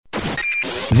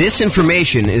This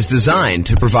information is designed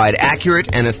to provide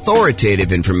accurate and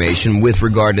authoritative information with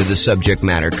regard to the subject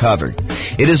matter covered.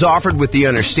 It is offered with the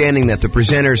understanding that the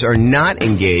presenters are not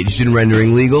engaged in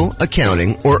rendering legal,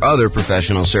 accounting, or other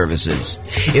professional services.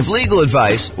 If legal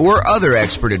advice or other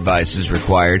expert advice is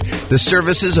required, the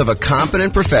services of a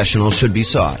competent professional should be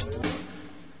sought.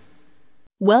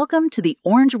 Welcome to the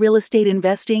Orange Real Estate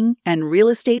Investing and Real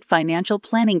Estate Financial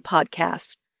Planning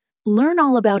Podcast. Learn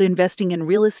all about investing in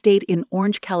real estate in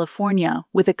Orange, California,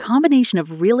 with a combination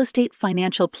of real estate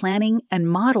financial planning and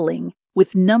modeling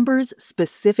with numbers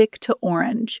specific to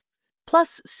Orange,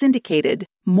 plus syndicated,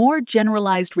 more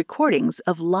generalized recordings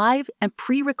of live and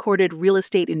pre-recorded real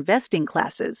estate investing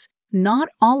classes, not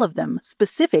all of them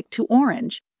specific to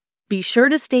Orange. Be sure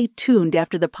to stay tuned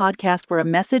after the podcast for a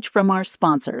message from our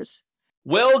sponsors.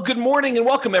 Well, good morning and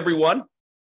welcome, everyone.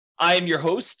 I am your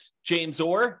host, James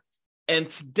Orr. And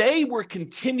today we're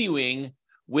continuing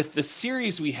with the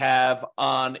series we have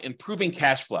on improving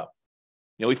cash flow.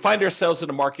 We find ourselves in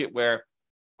a market where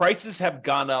prices have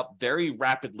gone up very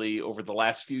rapidly over the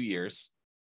last few years,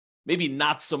 maybe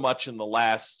not so much in the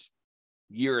last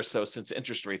year or so since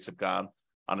interest rates have gone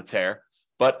on a tear,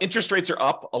 but interest rates are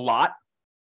up a lot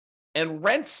and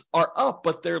rents are up,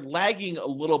 but they're lagging a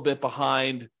little bit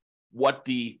behind what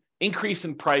the increase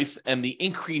in price and the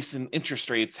increase in interest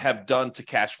rates have done to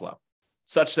cash flow,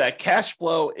 such that cash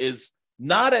flow is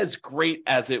not as great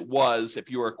as it was if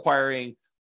you were acquiring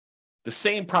the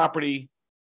same property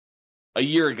a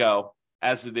year ago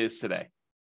as it is today.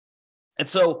 And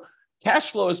so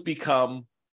cash flow has become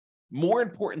more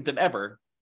important than ever,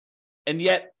 and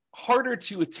yet harder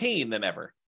to attain than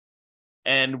ever.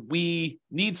 And we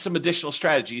need some additional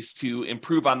strategies to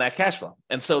improve on that cash flow.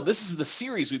 And so this is the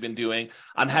series we've been doing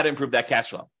on how to improve that cash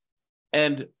flow.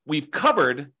 And we've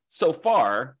covered so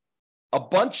far a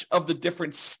bunch of the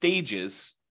different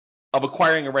stages of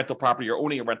acquiring a rental property or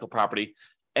owning a rental property.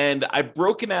 And I've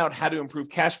broken out how to improve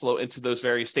cash flow into those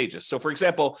various stages. So for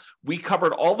example, we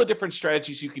covered all the different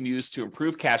strategies you can use to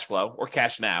improve cash flow or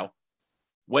cash now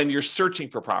when you're searching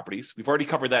for properties. We've already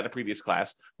covered that in a previous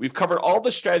class. We've covered all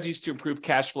the strategies to improve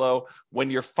cash flow when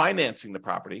you're financing the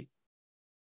property.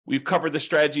 We've covered the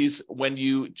strategies when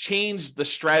you change the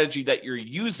strategy that you're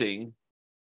using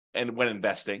and when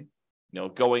investing.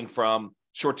 Going from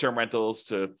short-term rentals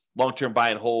to long-term buy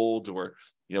and hold, or,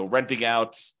 renting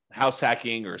out, house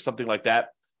hacking, or something like that.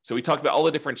 So we talked about all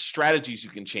the different strategies you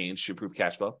can change to improve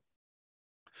cash flow.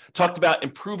 Talked about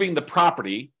improving the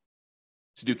property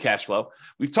to do cash flow.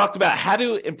 We've talked about how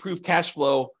to improve cash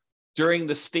flow during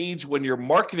the stage when you're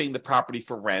marketing the property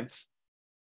for rent.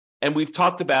 And we've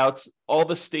talked about all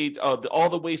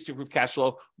the ways to improve cash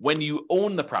flow when you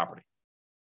own the property.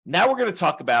 Now we're going to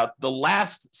talk about the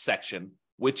last section,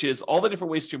 which is all the different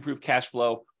ways to improve cash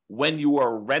flow when you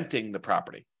are renting the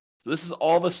property. So this is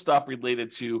all the stuff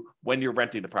related to when you're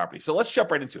renting the property. So let's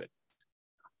jump right into it.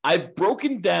 I've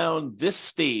broken down this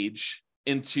stage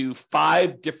into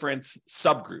 5 different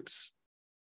subgroups.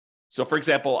 So for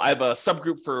example, I have a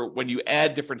subgroup for when you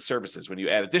add different services, when you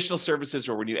add additional services,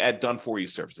 or when you add done-for-you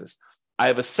services. I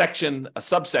have a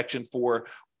subsection for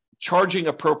charging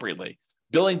appropriately,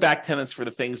 billing back tenants for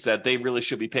the things that they really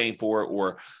should be paying for,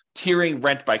 or tiering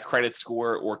rent by credit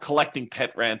score, or collecting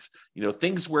pet rent,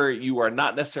 things where you are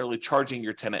not necessarily charging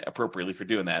your tenant appropriately for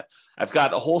doing that. I've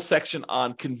got a whole section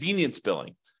on convenience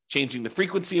billing, changing the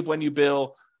frequency of when you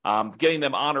bill, getting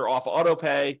them on or off auto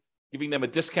pay, giving them a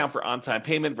discount for on-time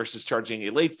payment versus charging a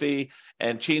late fee,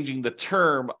 and changing the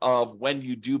term of when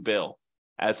you do bill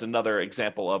as another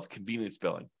example of convenience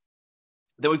billing.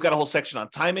 Then we've got a whole section on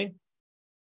timing,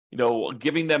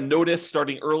 giving them notice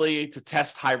starting early to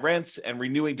test high rents and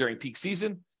renewing during peak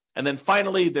season. And then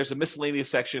finally, there's a miscellaneous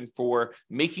section for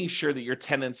making sure that your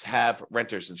tenants have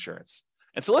renter's insurance.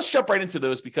 And so let's jump right into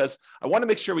those because I want to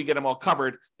make sure we get them all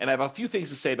covered, and I have a few things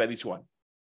to say about each one.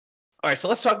 All right, so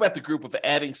let's talk about the group of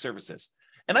adding services.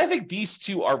 And I think these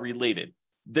two are related.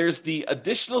 There's the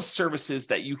additional services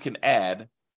that you can add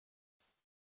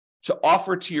to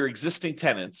offer to your existing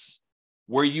tenants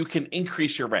where you can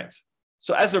increase your rent.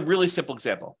 So as a really simple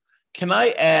example, can I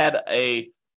add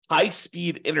a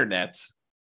high-speed internet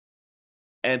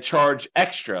and charge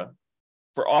extra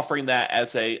for offering that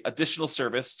as an additional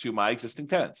service to my existing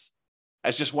tenants?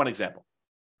 As just one example.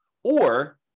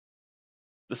 Or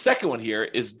the second one here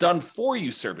is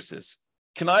done-for-you services.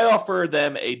 Can I offer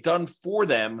them a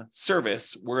done-for-them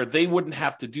service where they wouldn't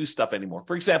have to do stuff anymore?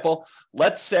 For example,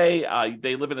 let's say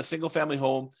they live in a single-family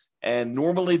home, and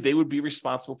normally they would be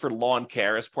responsible for lawn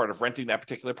care as part of renting that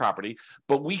particular property,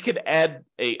 but we could add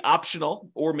a optional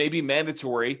or maybe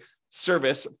mandatory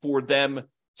service for them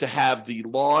to have the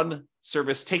lawn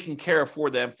service taken care of for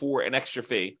them for an extra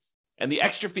fee. And the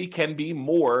extra fee can be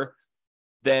more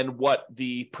than what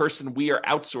the person we are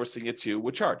outsourcing it to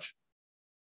would charge.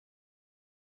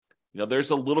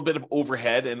 There's a little bit of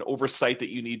overhead and oversight that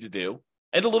you need to do,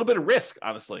 and a little bit of risk,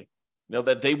 honestly,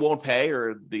 that they won't pay,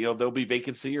 or there'll be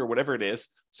vacancy or whatever it is.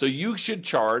 So you should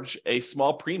charge a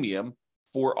small premium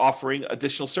for offering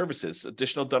additional services,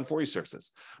 additional done-for-you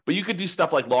services. But you could do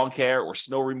stuff like lawn care or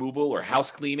snow removal or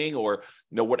house cleaning or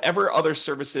whatever other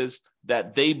services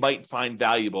that they might find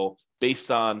valuable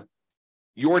based on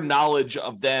your knowledge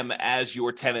of them as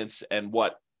your tenants and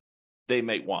what they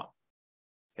might want.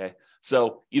 Okay,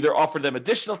 so either offer them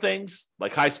additional things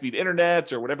like high-speed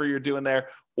internet or whatever you're doing there,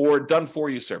 or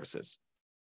done-for-you services.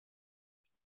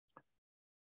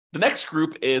 The next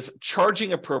group is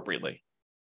charging appropriately.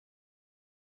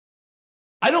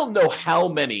 I don't know how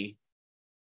many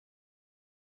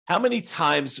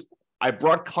times I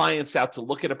brought clients out to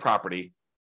look at a property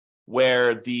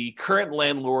where the current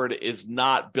landlord is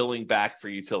not billing back for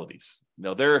utilities.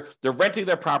 They're renting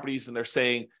their properties and they're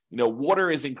saying, water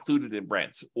is included in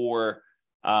rent, or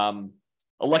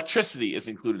electricity is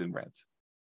included in rent,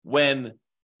 when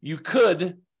you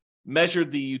could measure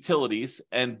the utilities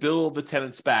and bill the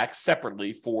tenants back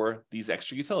separately for these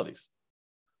extra utilities.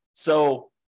 So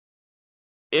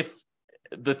if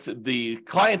the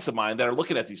clients of mine that are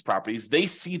looking at these properties, they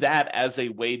see that as a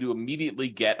way to immediately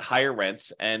get higher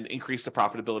rents and increase the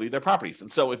profitability of their properties.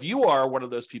 And so if you are one of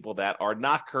those people that are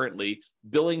not currently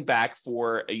billing back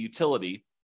for a utility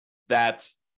that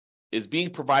is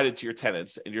being provided to your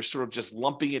tenants, and you're sort of just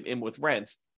lumping it in with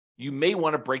rent, you may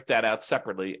want to break that out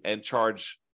separately and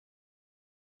charge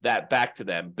that back to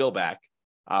them, bill back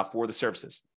for the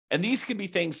services. And these can be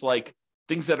things like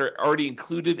things that are already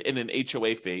included in an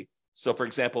HOA fee. So, for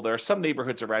example, there are some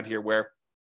neighborhoods around here where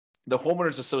the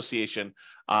homeowners association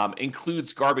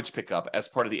includes garbage pickup as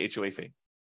part of the HOA fee.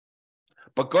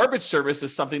 But garbage service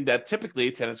is something that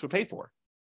typically tenants would pay for.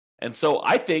 And so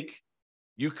I think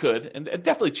you could, and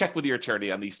definitely check with your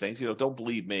attorney on these things, don't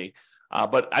believe me,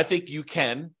 but I think you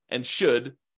can and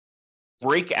should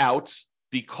break out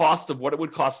the cost of what it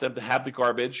would cost them to have the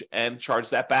garbage and charge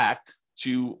that back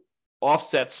to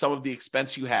offset some of the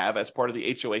expense you have as part of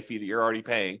the HOA fee that you're already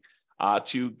paying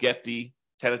to get the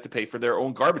tenant to pay for their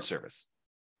own garbage service.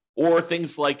 Or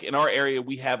things like in our area,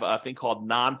 we have a thing called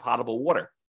non-potable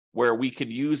water, where we can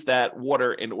use that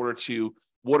water in order to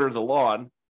water the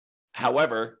lawn.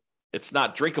 However, it's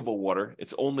not drinkable water.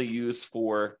 It's only used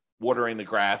for watering the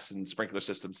grass and sprinkler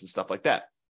systems and stuff like that.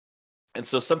 And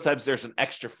so sometimes there's an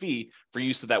extra fee for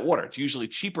use of that water. It's usually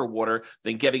cheaper water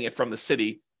than getting it from the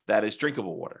city that is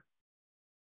drinkable water.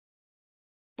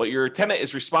 But your tenant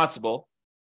is responsible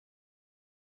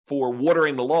for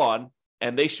watering the lawn,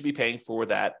 and they should be paying for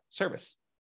that service.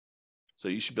 So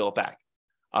you should bill it back.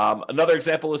 Another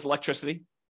example is electricity.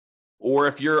 Or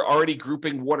if you're already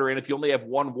grouping water in, if you only have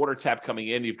one water tap coming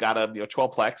in, you've got a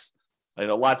 12-plex. A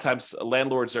lot of times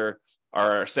landlords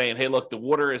are saying, hey, look, the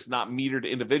water is not metered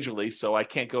individually, so I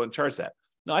can't go and charge that.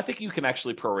 No, I think you can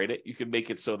actually prorate it. You can make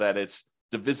it so that it's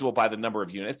divisible by the number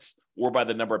of units or by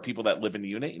the number of people that live in the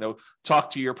unit.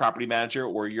 Talk to your property manager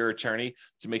or your attorney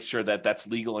to make sure that that's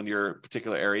legal in your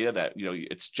particular area, that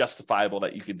it's justifiable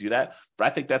that you can do that. But I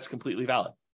think that's completely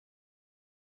valid.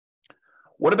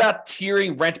 What about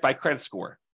tiering rent by credit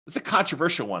score? It's a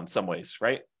controversial one in some ways,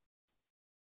 right?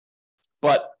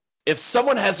 But if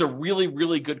someone has a really,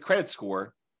 really good credit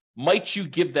score, might you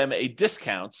give them a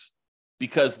discount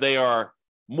because they are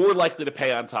more likely to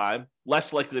pay on time,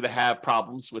 less likely to have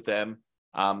problems with them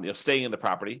staying in the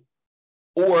property?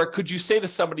 Or could you say to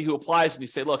somebody who applies and you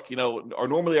say, look, or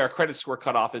normally our credit score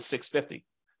cutoff is 650. If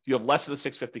you have less than a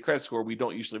 650 credit score, we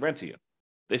don't usually rent to you.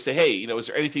 They say, hey, is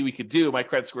there anything we could do? My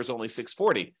credit score is only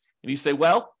 640. And you say,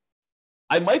 well,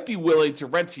 I might be willing to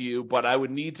rent to you, but I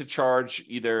would need to charge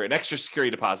either an extra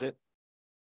security deposit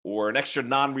or an extra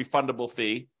non-refundable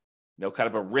fee, kind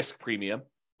of a risk premium,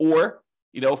 or,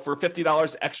 for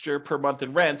 $50 extra per month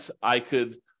in rent, I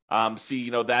could see,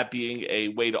 that being a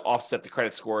way to offset the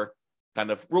credit score kind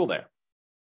of rule there.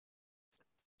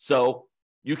 So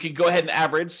you can go ahead and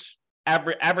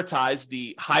advertise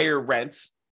the higher rent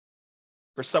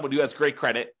for someone who has great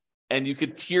credit, and you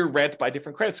could tier rent by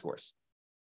different credit scores.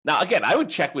 Now, again, I would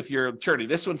check with your attorney.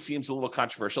 This one seems a little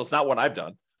controversial. It's not what I've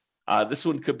done. This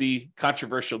one could be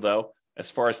controversial, though,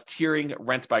 as far as tiering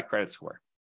rent by credit score.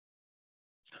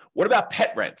 What about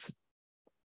pet rent?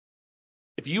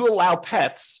 If you allow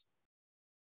pets,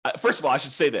 first of all, I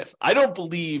should say this. I don't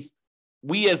believe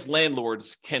we as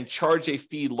landlords can charge a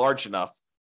fee large enough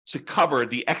to cover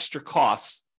the extra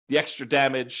costs, the extra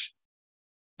damage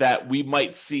that we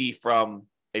might see from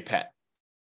a pet.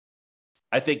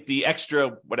 I think the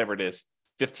extra, whatever it is,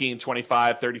 $15,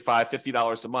 $25, $35,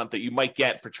 $50 a month that you might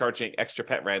get for charging extra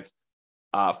pet rent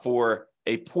for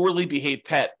a poorly behaved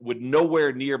pet would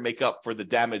nowhere near make up for the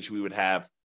damage we would have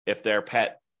if their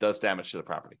pet does damage to the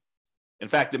property. In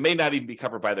fact, it may not even be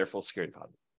covered by their full security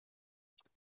deposit.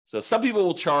 So some people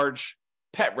will charge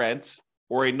pet rent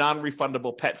or a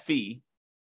non-refundable pet fee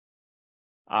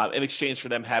in exchange for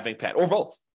them having pet, or both,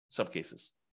 in some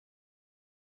cases.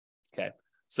 Okay,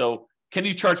 so can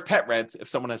you charge pet rent if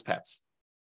someone has pets?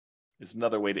 Is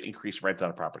another way to increase rent on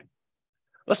a property.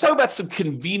 Let's talk about some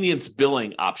convenience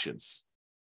billing options.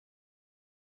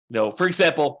 For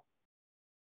example,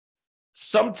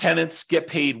 some tenants get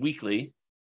paid weekly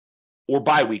or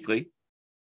biweekly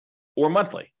or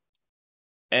monthly.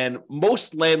 And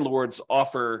most landlords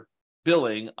offer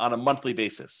billing on a monthly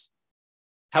basis.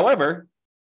 However,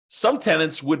 some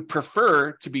tenants would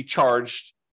prefer to be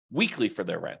charged weekly for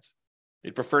their rent.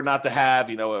 They'd prefer not to have,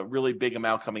 a really big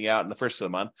amount coming out in the first of the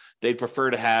month. They'd prefer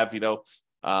to have,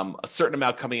 a certain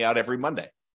amount coming out every Monday.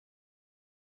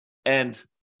 And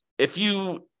if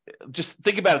you just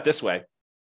think about it this way,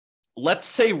 let's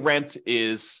say rent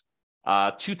is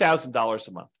 $2,000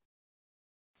 a month.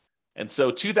 And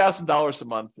so $2,000 a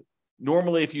month,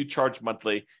 normally if you charge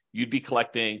monthly, you'd be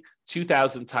collecting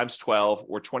 $2,000 times 12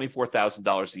 or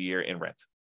 $24,000 a year in rent.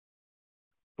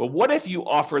 But what if you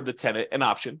offered the tenant an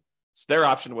option? It's their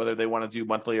option whether they want to do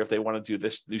monthly or if they want to do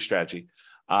this new strategy.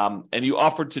 And you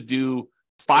offered to do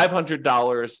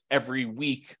 $500 every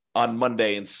week on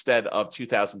Monday instead of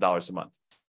 $2,000 a month.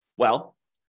 Well,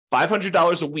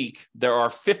 $500 a week, there are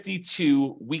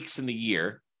 52 weeks in the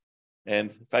year.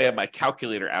 And if I have my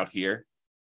calculator out here,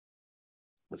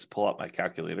 let's pull up my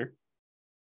calculator.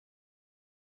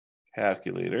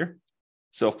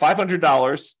 So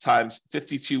 $500 times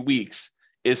 52 weeks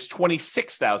is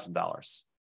 $26,000.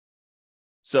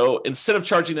 So instead of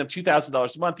charging them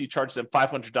 $2,000 a month, you charge them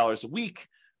 $500 a week.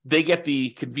 They get the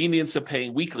convenience of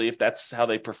paying weekly if that's how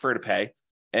they prefer to pay.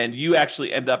 And you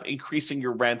actually end up increasing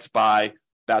your rent by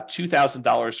about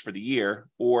 $2,000 for the year,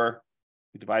 or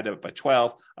you divide it by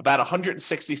 12, about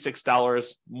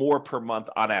 $166 more per month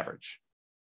on average.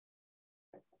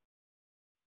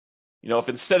 If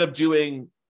instead of doing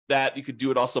that, you could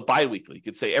do it also bi-weekly. You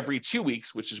could say every 2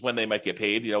 weeks, which is when they might get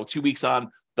paid, 2 weeks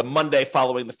on the Monday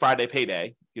following the Friday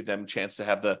payday, give them a chance to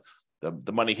have the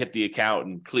money hit the account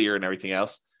and clear and everything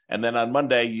else. And then on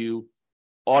Monday, you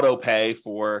auto pay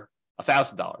for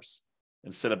 $1,000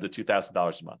 instead of the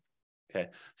 $2,000 a month. Okay,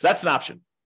 so that's an option.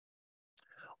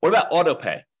 What about auto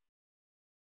pay?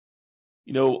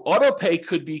 Auto pay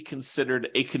could be considered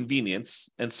a convenience.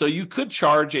 And so you could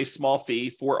charge a small fee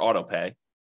for auto pay.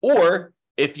 Or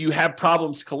if you have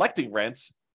problems collecting rent,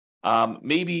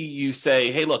 maybe you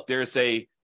say, hey, look, there's a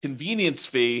convenience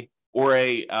fee or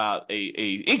a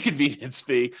inconvenience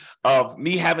fee of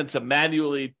me having to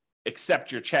manually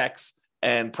accept your checks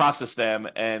and process them.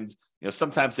 And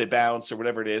sometimes they bounce or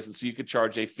whatever it is. And so you could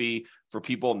charge a fee for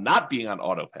people not being on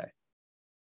auto pay.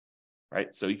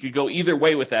 Right. So you could go either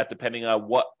way with that, depending on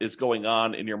what is going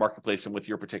on in your marketplace and with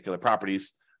your particular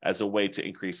properties as a way to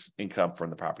increase income from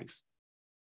the properties.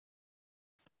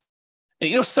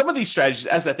 And, some of these strategies,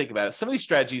 as I think about it, some of these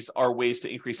strategies are ways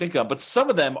to increase income, but some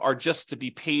of them are just to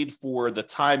be paid for the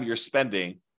time you're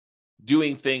spending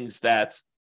doing things that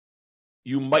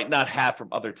you might not have from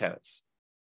other tenants.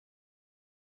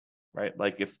 Right,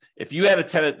 like if you had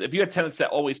tenants that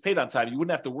always paid on time, you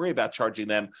wouldn't have to worry about charging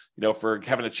them, for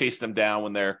having to chase them down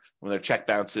when their check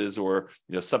bounces or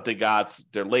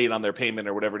they're late on their payment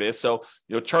or whatever it is. So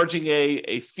charging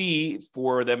a fee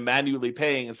for them manually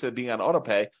paying instead of being on auto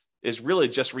pay is really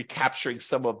just recapturing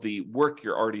some of the work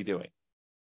you're already doing.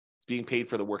 It's being paid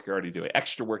for the work you're already doing,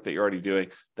 extra work that you're already doing.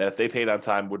 That if they paid on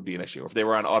time wouldn't be an issue. If they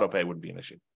were on auto pay, wouldn't be an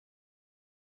issue.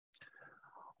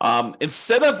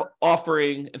 Instead of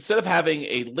having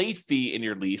a late fee in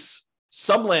your lease,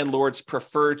 some landlords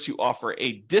prefer to offer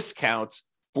a discount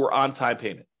for on-time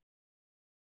payment.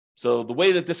 So the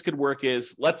way that this could work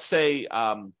is, let's say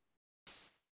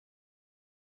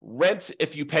rent,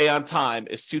 if you pay on time,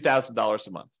 is $2,000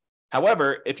 a month.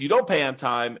 However, if you don't pay on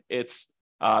time, it's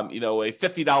a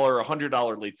 $50 or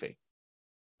 $100 late fee.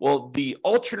 Well, the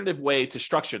alternative way to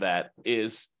structure that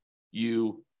is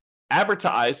you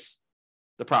advertise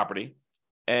the property,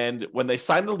 and when they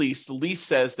sign the lease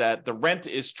says that the rent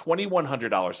is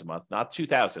 $2,100 a month, not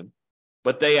 $2,000,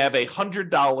 but they have a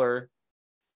 $100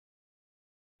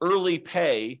 early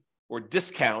pay or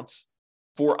discount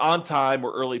for on-time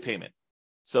or early payment.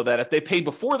 So that if they pay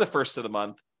before the first of the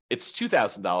month, it's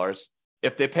 $2,000.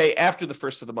 If they pay after the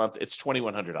first of the month, it's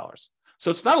 $2,100.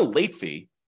 So it's not a late fee.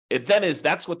 It then is,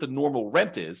 that's what the normal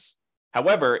rent is.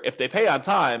 However, if they pay on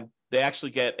time, they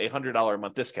actually get a $100 a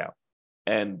month discount.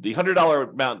 And the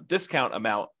 $100 discount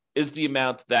amount is the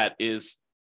amount that is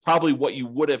probably what you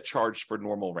would have charged for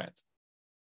normal rent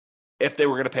if they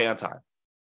were going to pay on time.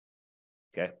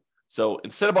 Okay. So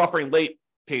instead of offering late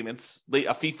payments,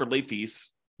 a fee for late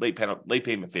fees, late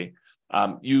payment fee,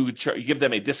 you give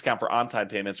them a discount for on-time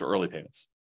payments or early payments.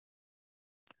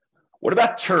 What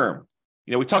about term?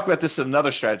 We talked about this in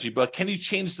another strategy, but can you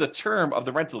change the term of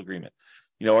the rental agreement?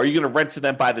 Are you going to rent to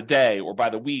them by the day or by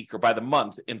the week or by the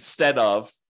month instead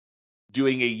of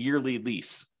doing a yearly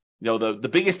lease? The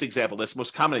biggest example, this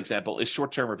most common example, is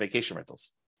short-term or vacation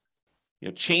rentals.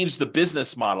 Change the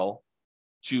business model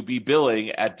to be billing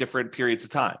at different periods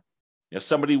of time.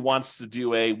 Somebody wants to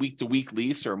do a week-to-week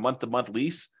lease or a month-to-month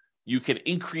lease, you can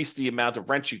increase the amount of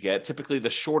rent you get. Typically, the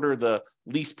shorter the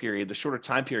lease period, the shorter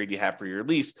time period you have for your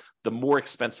lease, the more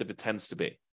expensive it tends to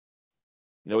be.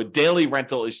 A daily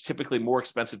rental is typically more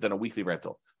expensive than a weekly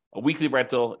rental. A weekly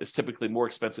rental is typically more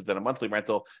expensive than a monthly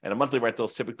rental, and a monthly rental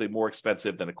is typically more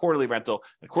expensive than a quarterly rental.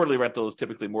 A quarterly rental is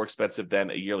typically more expensive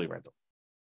than a yearly rental.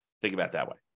 Think about it that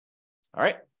way. All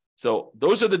right. So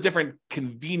those are the different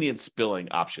convenience billing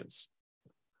options.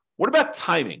 What about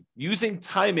timing? Using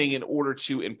timing in order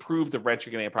to improve the rent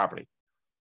you're getting on property.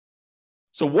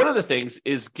 So one of the things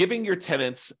is giving your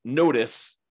tenants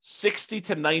notice 60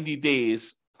 to 90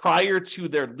 days prior to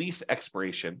their lease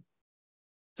expiration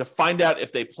to find out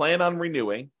if they plan on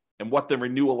renewing and what the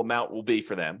renewal amount will be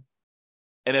for them.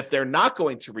 And if they're not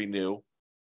going to renew,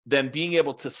 then being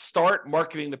able to start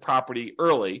marketing the property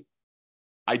early,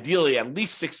 ideally at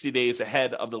least 60 days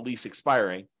ahead of the lease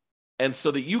expiring, and so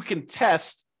that you can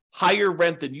test higher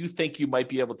rent than you think you might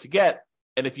be able to get.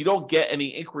 And if you don't get any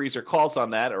inquiries or calls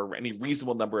on that, or any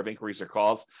reasonable number of inquiries or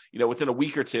calls, within a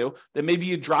week or two, then maybe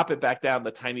you drop it back down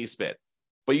the tiniest bit.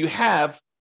 But you have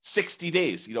 60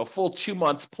 days, full 2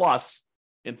 months plus,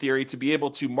 in theory, to be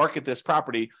able to market this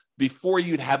property before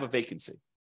you'd have a vacancy.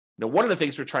 One of the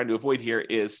things we're trying to avoid here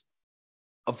is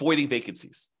avoiding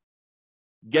vacancies.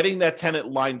 Getting that tenant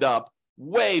lined up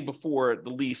way before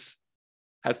the lease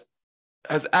has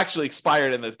actually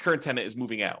expired and the current tenant is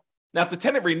moving out. Now, if the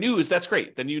tenant renews, that's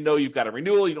great. Then you've got a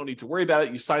renewal. You don't need to worry about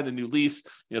it. You sign the new lease,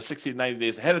 60 to 90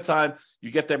 days ahead of time.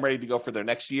 You get them ready to go for their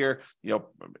next year.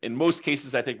 In most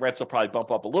cases, I think rents will probably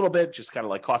bump up a little bit, just kind of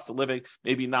like cost of living,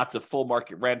 maybe not to full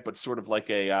market rent, but sort of like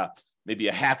maybe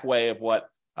a halfway of what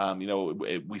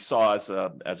we saw as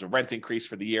a rent increase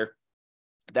for the year.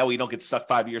 That way you don't get stuck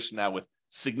 5 years from now with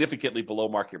significantly below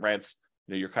market rents.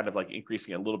 You're kind of like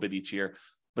increasing a little bit each year.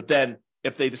 But then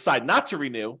if they decide not to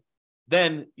renew,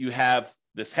 then you have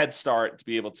this head start to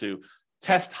be able to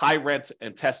test high rent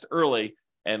and test early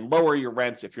and lower your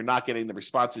rents if you're not getting the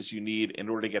responses you need in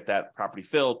order to get that property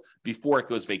filled before it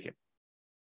goes vacant.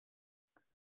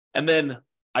 And then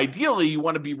ideally, you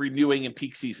want to be renewing in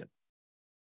peak season.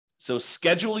 So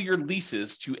schedule your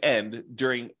leases to end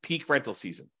during peak rental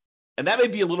season. And that may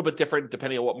be a little bit different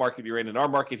depending on what market you're in. In our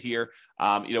market here,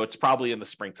 it's probably in the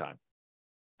springtime,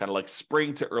 kind of like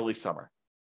spring to early summer,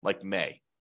 like May.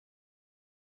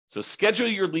 So schedule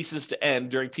your leases to end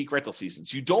during peak rental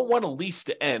seasons. You don't want a lease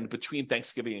to end between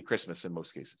Thanksgiving and Christmas in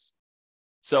most cases.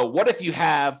 So what if you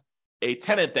have a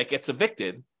tenant that gets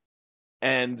evicted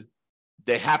and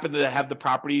they happen to have the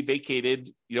property vacated,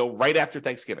 right after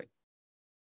Thanksgiving?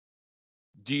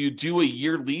 Do you do a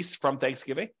year lease from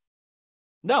Thanksgiving?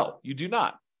 No, you do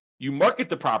not. You market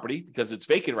the property because it's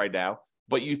vacant right now,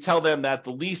 but you tell them that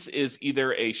the lease is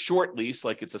either a short lease,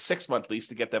 like it's a 6-month lease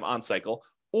to get them on cycle,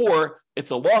 or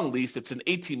it's a long lease, it's an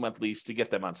 18-month lease to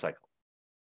get them on cycle.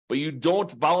 But you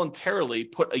don't voluntarily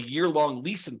put a year-long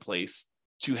lease in place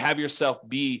to have yourself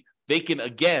be vacant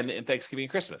again in Thanksgiving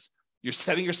and Christmas. You're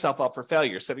setting yourself up for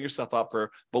failure, setting yourself up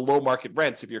for below market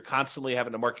rents if you're constantly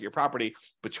having to market your property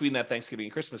between that Thanksgiving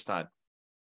and Christmas time.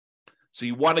 So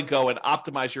you want to go and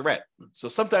optimize your rent. So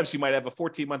sometimes you might have a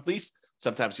 14-month lease.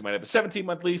 Sometimes you might have a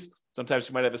 17-month lease. Sometimes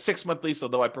you might have a 6-month lease,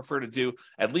 although I prefer to do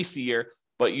at least a year.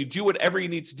 But you do whatever you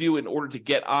need to do in order to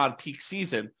get on peak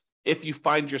season if you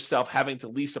find yourself having to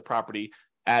lease a property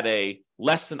at a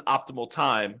less than optimal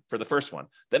time for the first one.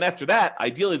 Then after that,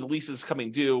 ideally the lease is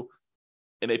coming due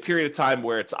in a period of time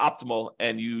where it's optimal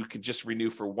and you can just renew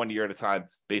for 1 year at a time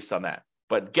based on that.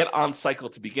 But get on cycle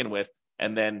to begin with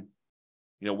and then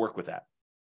work with that.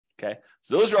 Okay.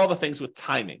 So those are all the things with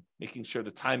timing, making sure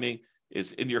the timing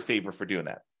is in your favor for doing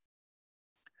that.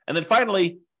 And then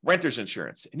finally, renter's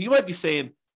insurance. And you might be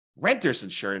saying, renter's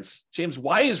insurance, James,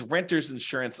 why is renter's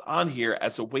insurance on here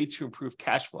as a way to improve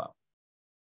cash flow?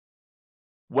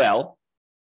 Well,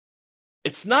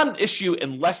 it's not an issue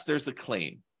unless there's a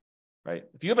claim. right?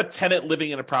 If you have a tenant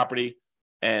living in a property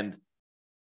and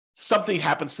something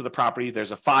happens to the property,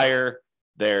 there's a fire,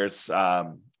 there's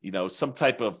some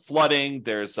type of flooding,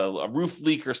 there's a roof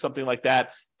leak or something like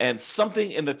that, and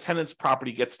something in the tenant's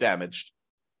property gets damaged,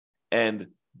 and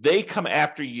they come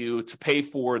after you to pay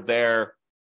for their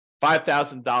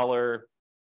 $5,000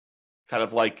 kind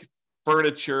of like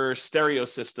furniture stereo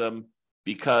system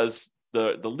because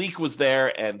the leak was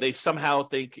there and they somehow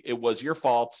think it was your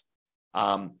fault.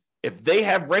 If they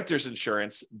have renter's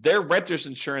insurance, their renter's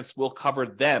insurance will cover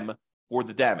them for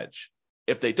the damage.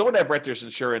 If they don't have renter's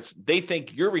insurance, they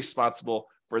think you're responsible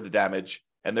for the damage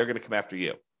and they're going to come after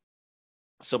you.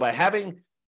 So by having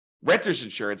renter's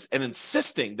insurance and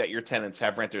insisting that your tenants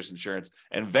have renter's insurance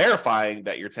and verifying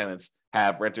that your tenants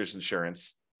have renter's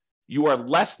insurance, you are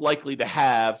less likely to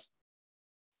have,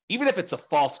 even if it's a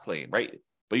false claim, right?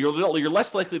 But you're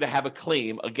less likely to have a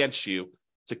claim against you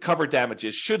to cover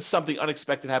damages should something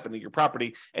unexpected happen to your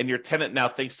property and your tenant now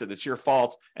thinks that it's your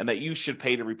fault and that you should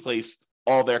pay to replace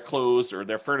all their clothes or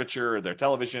their furniture or their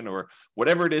television or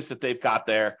whatever it is that they've got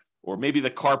there. Or maybe the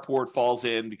carport falls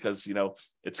in because,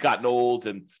 it's gotten old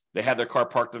and they had their car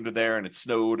parked under there and it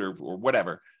snowed or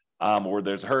whatever. Or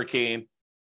there's a hurricane.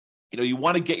 You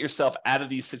want to get yourself out of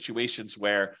these situations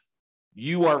where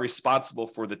you are responsible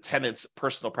for the tenant's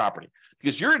personal property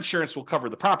because your insurance will cover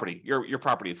the property, your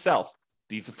property itself,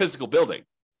 the physical building.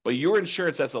 But your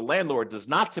insurance as a landlord does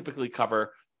not typically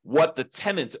cover what the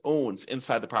tenant owns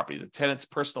inside the property, the tenant's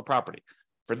personal property.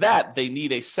 For that, they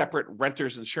need a separate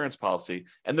renter's insurance policy,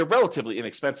 and they're relatively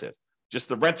inexpensive. Just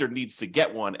the renter needs to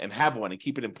get one and have one and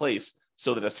keep it in place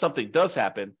so that if something does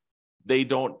happen, they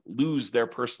don't lose their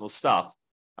personal stuff.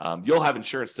 You'll have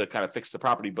insurance to kind of fix the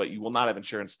property, but you will not have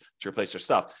insurance to replace your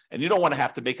stuff. And you don't want to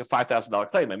have to make a $5,000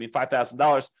 claim. I mean,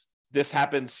 $5,000, this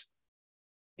happens,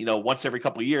 once every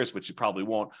couple of years, which you probably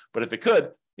won't. But if it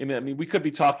could, we could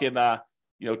be talking,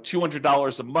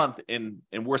 $200 a month in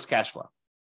worst cash flow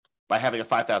by having a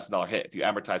 $5,000 hit if you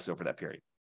amortize it over that period.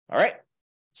 All right.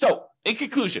 So in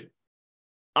conclusion,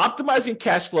 optimizing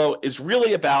cash flow is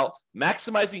really about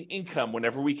maximizing income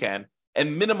whenever we can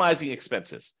and minimizing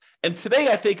expenses. And today,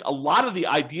 I think a lot of the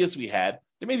ideas we had,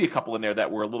 there may be a couple in there that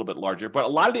were a little bit larger, but a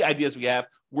lot of the ideas we have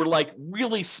were like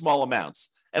really small amounts.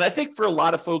 And I think for a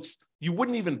lot of folks, you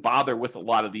wouldn't even bother with a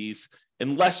lot of these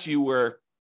unless you were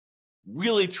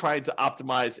really trying to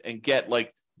optimize and get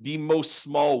like the most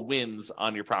small wins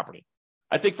on your property.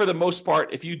 I think for the most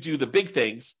part, if you do the big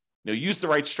things, use the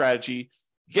right strategy,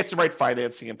 get the right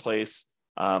financing in place,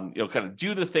 kind of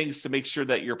do the things to make sure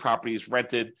that your property is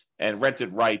rented and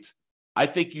rented right. I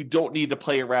think you don't need to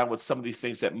play around with some of these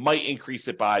things that might increase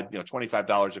it by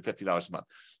 $25 or $50 a month.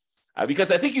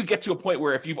 Because I think you get to a point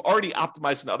where if you've already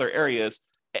optimized in other areas,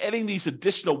 adding these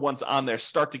additional ones on there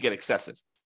start to get excessive.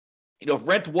 If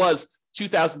rent was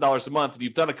 $2,000 a month, and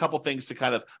you've done a couple things to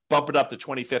kind of bump it up to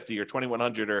 $2,050 or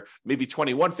 $2,100 or maybe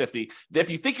 $2,150, then if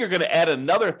you think you're going to add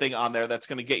another thing on there that's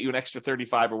going to get you an extra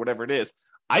 $35 or whatever it is,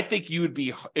 I think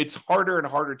it's harder and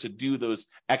harder to do those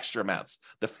extra amounts.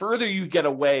 The further you get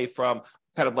away from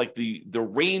kind of like the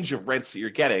range of rents that you're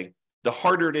getting, the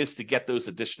harder it is to get those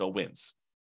additional wins,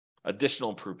 additional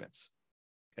improvements.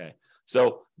 Okay.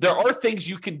 So there are things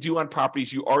you can do on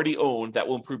properties you already own that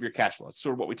will improve your cash flow. That's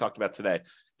sort of what we talked about today.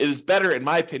 It is better, in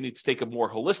my opinion, to take a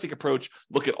more holistic approach,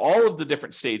 look at all of the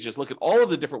different stages, look at all of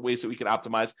the different ways that we can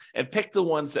optimize, and pick the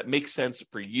ones that make sense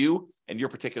for you and your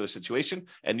particular situation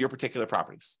and your particular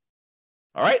properties.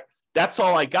 All right. That's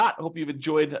all I got. I hope you've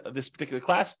enjoyed this particular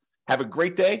class. Have a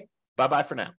great day. Bye-bye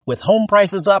for now. With home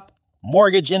prices up,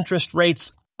 mortgage interest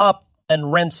rates up,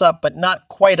 and rents up, but not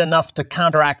quite enough to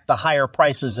counteract the higher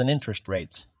prices and interest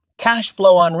rates, cash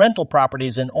flow on rental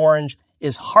properties in Orange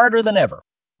is harder than ever.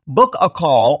 Book a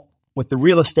call with the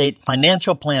Real Estate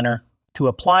Financial Planner to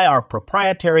apply our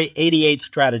proprietary 88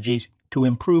 strategies to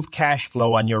improve cash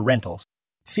flow on your rentals.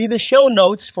 See the show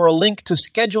notes for a link to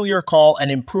schedule your call and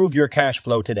improve your cash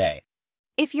flow today.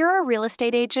 If you're a real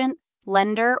estate agent,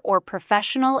 lender, or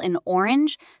professional in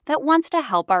Orange that wants to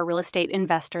help our real estate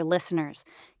investor listeners,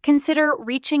 consider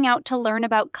reaching out to learn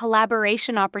about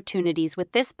collaboration opportunities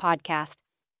with this podcast.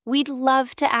 We'd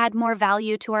love to add more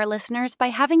value to our listeners by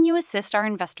having you assist our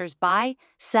investors buy,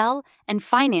 sell, and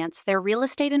finance their real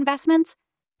estate investments.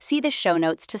 See the show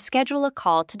notes to schedule a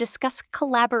call to discuss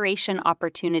collaboration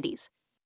opportunities.